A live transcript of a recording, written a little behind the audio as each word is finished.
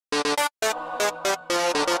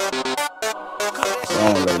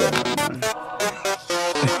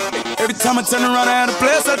time I turn around, I had a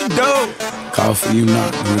place at the door. Call for you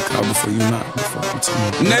not, you call before you not.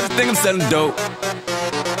 And everything I'm selling dope.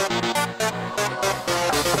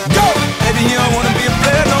 Go! Baby, you don't wanna be a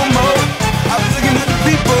player no more. I was looking at the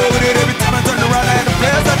people with it. Every time I turned around, I had a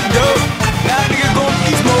place at the door. Now nigga going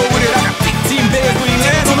beast mode with it. I got 15 beds when you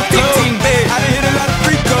land on the 15 bed. I done hit a lot of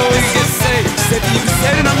free codes. Nigga get saved. Said you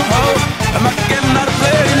said it, I'm a hoe. I'm out the game, I'm not a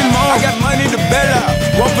player anymore. I got money to bail out.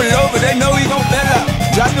 Won't pull over, they know he gon' bail out.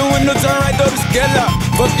 Drop the window, turn right through the scale out.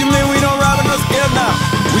 Fuck you, man, we don't ride with no scale now.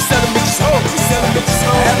 We sellin' bitches hoes, we sellin' bitches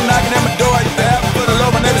hoes. I had them knocking at my door, I used to have for the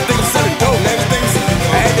low, but everything I'm selling dope. Everything I'm selling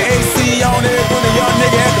dope. I had the AC on it when a young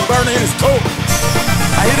nigga had the burner in his coat.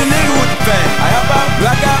 I hit a nigga with the fam. I hop out,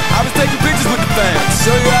 black out, I was taking pictures with the fam. To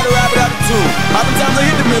show you how to rap without the tool. Oftentimes I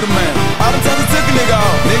hit the middleman. Oftentimes I took a nigga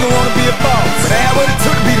off. Nigga wanna be a boss, but I had what it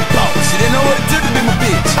took to be the boss. She didn't know what it took to be my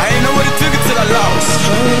bitch. I ain't know what it took until I lost.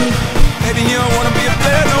 Baby, you don't wanna be a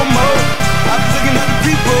player no more. I was looking at the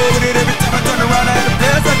people with it. Every time I turned around, I had a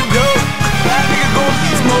place at the door. That nigga going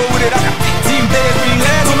beast mode with it. I got 15 beds when you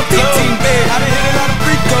land on the 15 bed. I done hit a lot of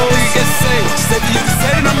free throws. Nigga get saved. She said you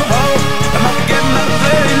said it, I'm a hoe. I'm out the game, I'm not a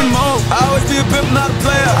player anymore. I always be a pimp, not a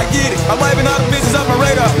player. I get it. I'm wiping all the bitches off my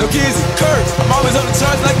radar. No kids, curves. I'm always on the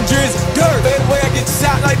charts like the Drizzy. Dirt. Fade away, I get you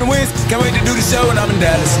shot like the winds. Can't wait to do the show when I'm in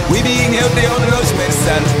Dallas. We be eating healthy on the low, she made a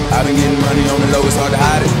salad. I've been getting money on the low, it's hard to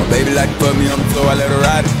hide it. My baby like to put me on the floor, I let her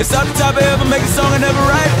ride it. It's off the top of ever make a song, I never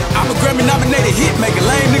write it. I'm a Grammy nominated hit, make a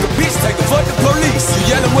lame nigga bitch, take the fuck the police.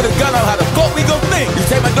 You yelling with a gun on how the fuck we gon' think? You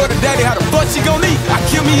take my daughter daddy, how the fuck she gon' eat? I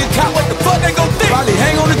kill me a cop, what the fuck they gon' think? Probably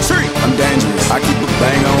hang on the tree. I'm dangerous, I keep a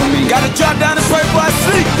bang on me. Gotta drop down and pray before I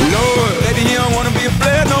sleep. Lord, baby, you don't wanna be a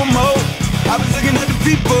player no more. I was looking at the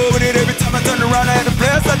people with it. Every time I turned around, I had a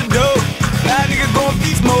place at the door. That nigga going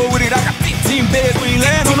beast mode with it. I got 15 beds when you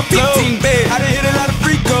land on the 15 bed. I done hit a lot of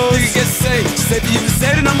free codes. Nigga get saved. She said you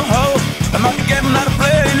said it, I'm a hoe. I'm out the game, I'm not a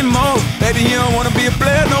player anymore. Baby, you don't wanna be a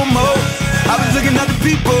player no more. I was looking at the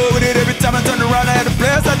people with it. Every time I turned around, I had a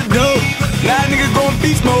place at the door. That nigga going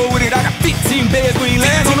beast mode with it. I got 15 beds when you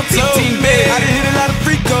land on the 15 bed. I done hit a lot of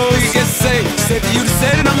free codes. Nigga get saved. She said you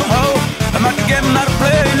said it, I'm a hoe. I'm out the game, I'm not a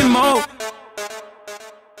player anymore.